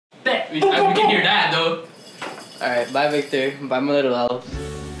We can hear that though. Alright, bye Victor. Bye my little elf.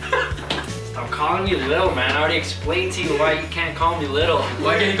 Stop calling me little, man. I already explained to you why you can't call me little.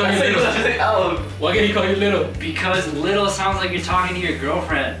 Why can't he call you little? Why can't he call you little? Because little sounds like you're talking to your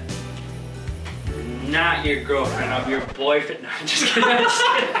girlfriend. Not your girlfriend, of your boyfriend. No, I'm just kidding. I'm just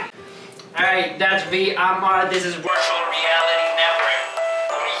kidding. Alright, that's V. I'm R. This is Virtual Reality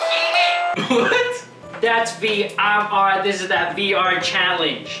Network. What? That's V. I'm R. This is that VR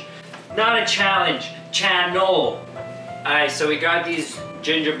challenge. Not a challenge, channel. Alright, so we got these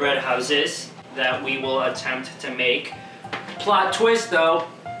gingerbread houses that we will attempt to make. Plot twist though,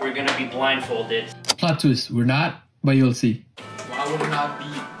 we're gonna be blindfolded. Plot twist, we're not, but you'll see. Why would it not be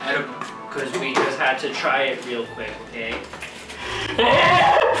edible? Because we just had to try it real quick, okay?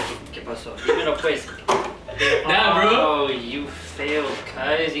 ¿Qué pasó? Dime lo pues. Nah, bro. Oh, you failed,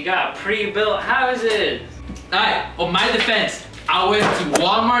 cuz. You got pre-built houses. Alright, on my defense, I went to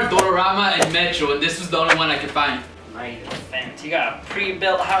Walmart, Dollarama, and Metro, and this was the only one I could find. My defense. You got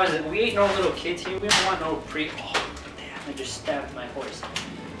pre-built houses. We ain't no little kids here. We don't want no pre... Oh, damn, I just stabbed my horse.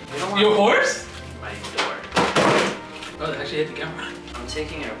 We don't want Your horse? my door. Oh, they actually hit the camera. I'm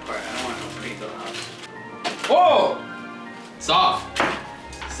taking it apart. I don't want no pre-built house. Oh! Soft.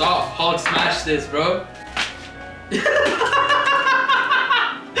 Soft. Hulk smash this, bro.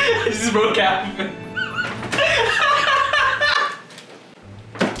 This is bro cap.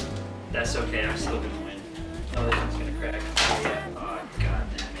 That's okay. I'm still gonna win. Oh, this one's gonna crack. Oh, yeah. Oh, god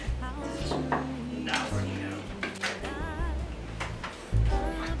damn it. This is not working out.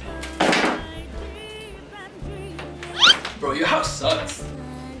 Bro, your house sucks.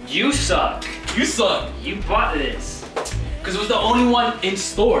 You suck. You suck. You bought this. Because it was the only one in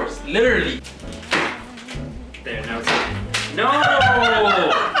stores. Literally. There, now it's no!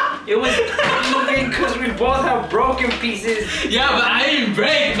 It was even because we both have broken pieces. Yeah, but I didn't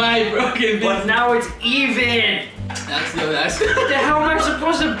break my broken piece. But now it's even. That's What the hell am I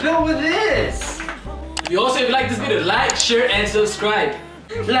supposed to build with this? You also, if you like this video, like, share, and subscribe.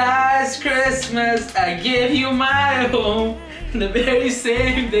 Last Christmas, I gave you my home. The very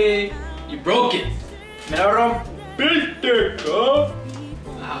same day, you broke it. Me lo rompiste, ¿no?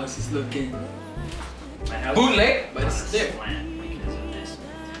 My house is looking My house bootleg, but it's is there. slant because of this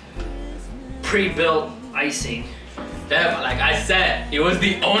pre-built icing. Yeah, but like I said, it was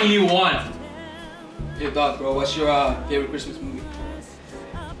the only one. Yo, dog, bro, what's your favorite Christmas movie?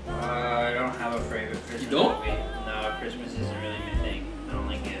 I don't have a favorite Christmas You don't? movie. No, Christmas isn't really my thing. I don't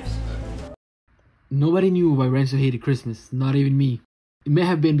like gifts. Nobody knew why Renzo hated Christmas, not even me. It may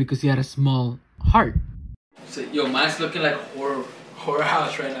have been because he had a small heart. So, yo, mine's looking like horror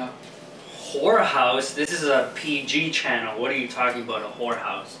house right now. Whorehouse? This is a PG channel. What are you talking about? A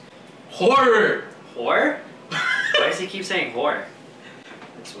whorehouse? Horror! Whore? Why does he keep saying whore?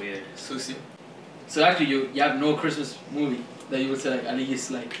 That's weird. Susie. So actually, you have no Christmas movie that you would say like at least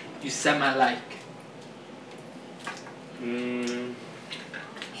like you semi-like. Home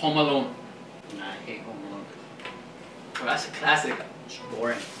Alone. Nah, I hate Home Alone. Bro, that's a classic. It's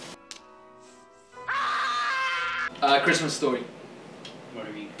boring. Christmas Story. What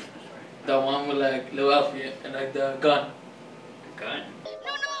do you mean? The one with like Lil Alfie and like the gun. A gun? No, I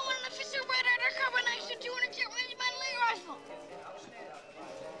want an official red undercover knife to 200 get ready my leg rifle.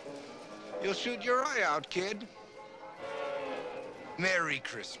 You'll shoot your eye out, kid. Merry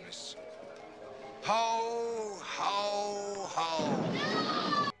Christmas. Ho, ho,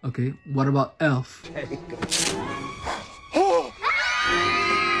 ho. Okay, what about Elf? Oh!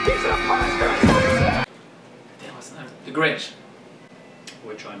 Damn, what's that? The Grinch.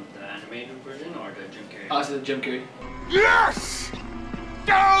 Which one? The animated version or the Jim Carrey? Oh, it's the Jim Carrey. Yes!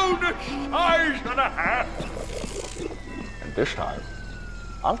 Down a size and a half. And this time,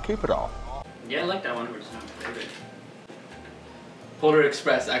 I'll keep it all. Yeah, I like that one, but it's not my favorite. Polar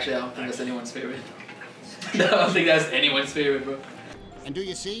Express. Actually, I don't think that's anyone's favorite. I don't think that's anyone's favorite, bro. And do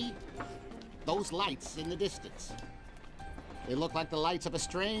you see those lights in the distance? They look like the lights of a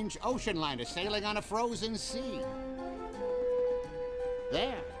strange ocean liner sailing on a frozen sea.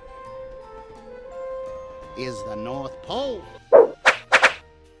 There is the North Pole.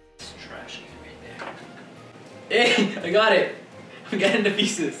 It's trashy right there. Hey, I got it. I'm getting the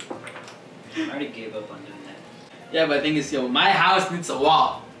pieces. I already gave up on doing that. Yeah, but the thing is, yo, my house needs a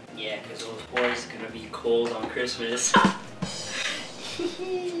wall. Yeah, because those whores are gonna be cold on Christmas.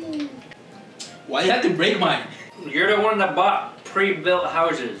 Why you have to break mine? You're the one that bought pre-built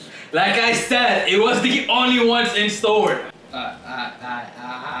houses. Like I said, it was the only ones in store. Got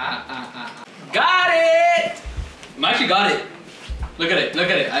it! I actually got it. Look at it, look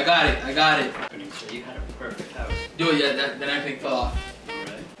at it. I got it, I got it. So you had a perfect house. Dude, yeah, then everything fell off.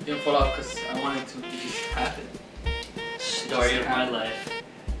 Alright. You didn't fall off because I wanted to. It just happened. Story of my life.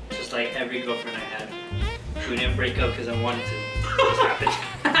 Just like every girlfriend I had. We didn't break up because I wanted to. It just happened.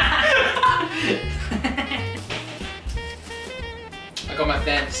 I got my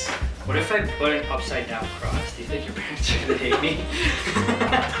fence. What if I put an upside down cross? Do you think your parents are gonna hate me?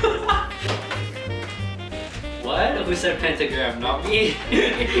 What? Who said pentagram? Not me. You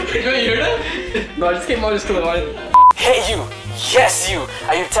heard that? No, I just came out just because I wanted. Hey you! Yes you!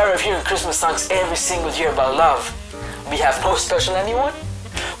 Are you tired of hearing Christmas songs every single year about love? We have no special anyone?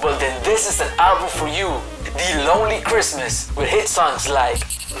 Well then this is an album for you. The Lonely Christmas with hit songs like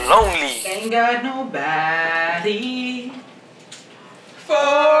Lonely. Ain't got nobody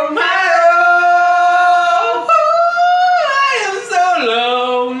for my own. I am so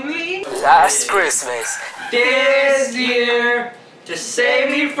lonely. Last Christmas. This year, to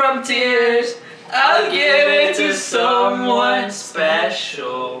save me from tears, I'll give it to someone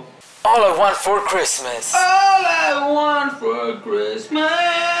special. All I want for Christmas. All I want for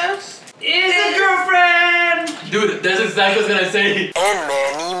Christmas is a girlfriend. Dude, that's exactly what I was gonna say. And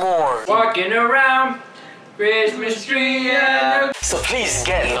many more. Walking around Christmas tree. So please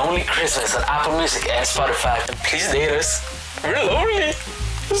get Lonely Christmas on Apple Music and Spotify. And please date us. We're lonely. I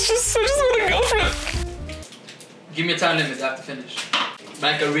just want a girlfriend. Give me a time limit, I have to finish.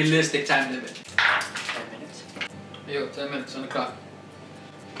 Like a realistic time limit. 10 minutes. Yo, 10 minutes on the clock.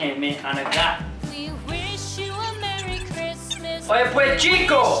 10 minutes on the clock. We wish you a Merry Christmas. Oye pues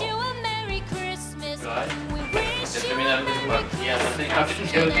chico! Wish you a Merry Christmas. God. We wish you a Merry Christmas. Yeah, nothing happened.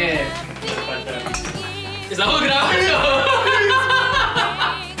 Okay. Estamos grabando.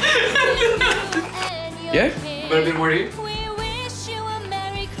 Yeah? Better be more here. We wish you a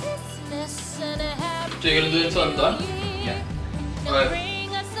Merry Christmas and a happy So you're gonna do it until I'm done? Yeah. Now Alright.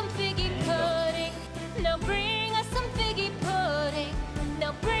 bring us some figgy pudding. Now bring us some figgy pudding.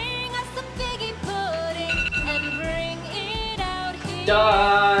 Now bring us some figgy pudding and bring it out here.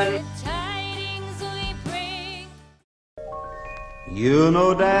 Done. The tidings we bring. You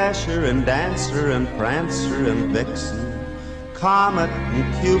know Dasher and Dancer and Prancer and Vixen, Comet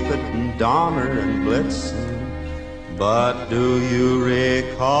and Cupid and Donner and Blitzen. But do you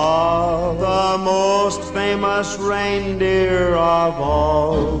recall the most famous reindeer of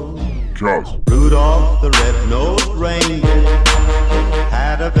all? Just Rudolph the red-nosed reindeer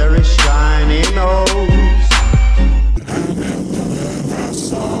had a very shiny nose.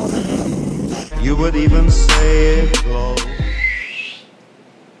 You would even say it glowed.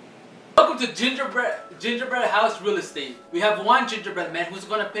 Welcome to Gingerbread House Real Estate. We have one gingerbread man who's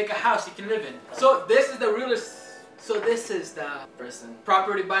gonna pick a house he can live in. So this is the Person.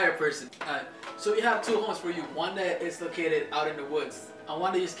 property buyer person. So we have two homes for you. One that is located out in the woods, and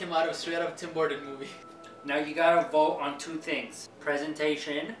one that just came straight out of a Tim Burton movie. Now you gotta vote on two things.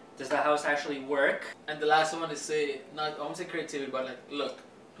 Presentation. Does the house actually work? And the last one is I won't say creativity, but like look.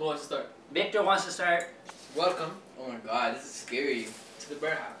 Who wants to start? Victor wants to start. Welcome Oh my god, this is scary. to the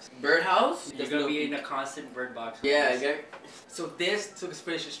birdhouse. Birdhouse? You're gonna be in a constant bird box. Yeah, yeah. So this took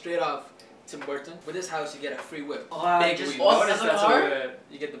inspiration straight off Tim Burton. For this house, you get a free whip. Oh, I big just wheels. noticed that's a that's car? a whip.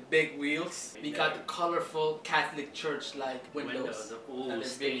 You get the big wheels. We got the colorful Catholic church-like windows. Ooh, And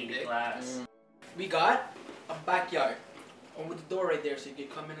it's stained big. glass. We got a backyard. And with the door right there, so you can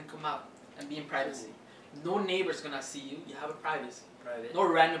come in and come out and be in privacy. No neighbor's gonna see you. You have a privacy. Private. No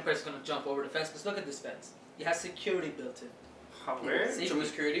random person gonna jump over the fence. Cause look at this fence. It has security built in. Where? See? Triple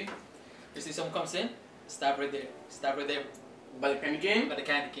security? You see someone comes in, stop right there. Stop right there. By the candy cane? By the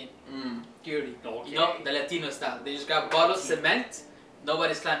candy cane. Security. Okay. You know, the Latino style. They just got bottles, cement.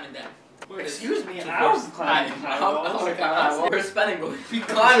 Nobody's climbing down. Excuse me, Two I was floors climbing high. high walls. We're Hispanic, bro. We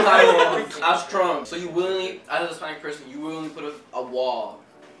climb high walls. I'm strong. So you willingly, as a Hispanic person, you willingly put a wall.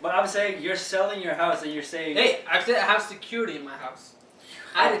 But I'm saying you're selling your house and you're saying Hey, actually, I have security in my house.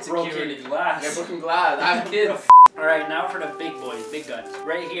 I did security. broken glass. Yeah, broken glass. I have kids. Alright, now for the big boys, big guns.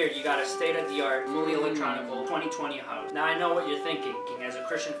 Right here, you got a state-of-the-art, fully electronical 2020 house. Now I know what you're thinking. As a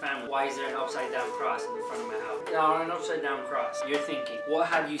Christian family, why is there an upside-down cross in the front of my house? No, an upside-down cross. You're thinking, what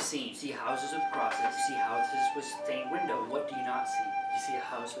have you seen? You see houses with crosses. You see houses with stained windows. What do you not see? You see a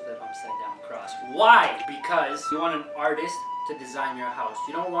house with an upside-down cross. Why? Because you want an artist to design your house.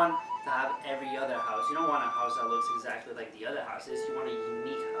 You don't want to have every other house. You don't want a house that looks exactly like the other houses. You want a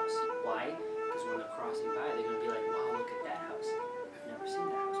unique house. Why? Because when they're crossing by, they're going to be like, wow, look at that house. I've never seen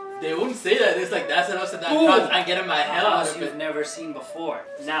that house before. They wouldn't say that. It's like, that's an upside down Ooh. cross. I'm getting my hell out House of you've it. never seen before.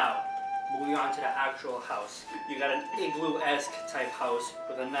 Now, moving on to the actual house. You got an igloo-esque type house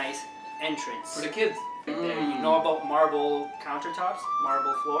with a nice entrance. For the kids. You know about marble countertops,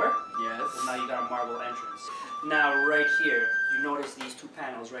 marble floor? Yes. So now you got a marble entrance. Now right here, you notice these two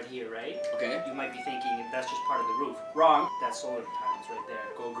panels right here, right? Okay. You might be thinking that's just part of the roof. Wrong. That's solar panels right there.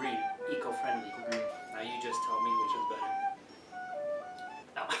 Go green. Eco-friendly. Go green. Now you just tell me which is better.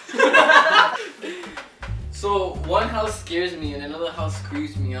 No. So one house scares me and another house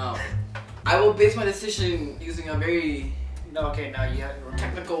creeps me out. I will base my decision using a very No, okay, now you have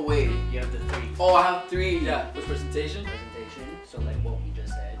technical way. you have the three. Oh, I have three. Yeah, with presentation. Presentation. So like what we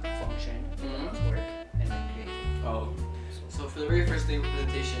just said, function, Mhm. work, and then creative. Oh. So for the very first day of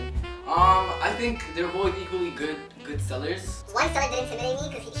presentation, I think they're both equally good sellers. One seller did intimidate me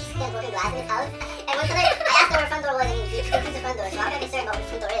because he's got broken glass in his house. And one seller, I asked him where the front door was and he opens the front door. So I'm not concerned about where the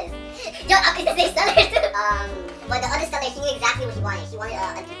front door is. Yo, it's the same seller too. But the other seller, he knew exactly what he wanted. He wanted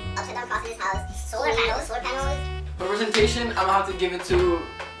an upside down cross in his house. Solar panels. For presentation, I'm gonna have to give it to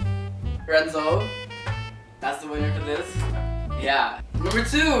Renzo. That's the winner for this. Yeah. Number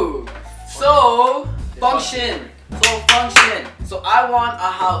two. So function. So I want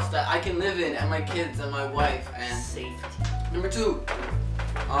a house that I can live in and my kids and my wife and Safety. number two.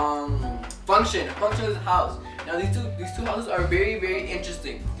 Function. Function is a house. Now these two houses are very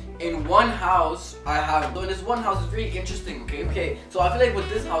interesting. In one house, in this one house is very interesting. Okay. So I feel like with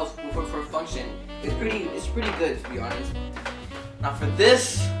this house for function, it's pretty good to be honest. Now for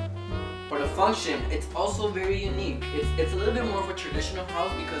the function, it's also very unique. It's a little bit more of a traditional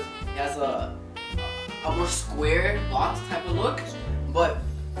house because it has a more square box type of look. But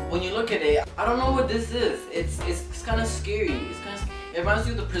when you look at it, I don't know what this is. It's kind of scary. It reminds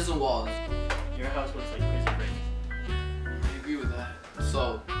me of the prison walls. Your house looks like prison break. I agree with that.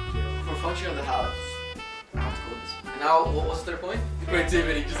 So for function of the house, I have to go with this one. And now what's the third point?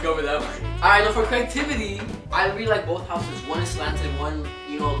 Creativity. Just go with that one. Alright, now for creativity, I really like both houses. One is slanted, one,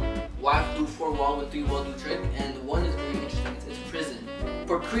 why do 4 wall with 3 wall do trick, and the one is very interesting. It's prison.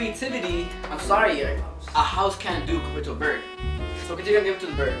 For creativity, I'm sorry, a house can't do compared to a bird. So continue to give it to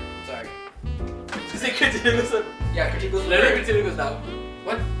the bird. Sorry. Just say creativity goes up. Yeah, critique goes to the Literally, bird. creativity goes down.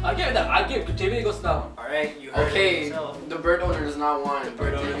 What? I give it that. I give creativity goes down. Alright, you heard it Okay, yourself. the bird owner does not want it.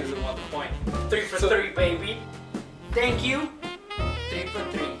 Bird owner doesn't want the point. 3 for 3, baby. Thank you. 3 for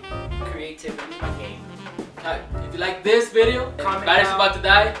 3. Creativity is my game. Alright, if you like this video, Comment battery's down. about to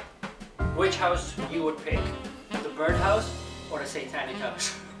die. Which house you would pick? The bird house or the satanic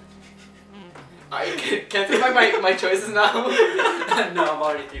house? I can't take my choices now. No, I'm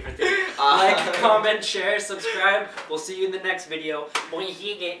already 3 for 3. Like, comment, share, subscribe. We'll see you in the next video.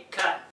 Cut.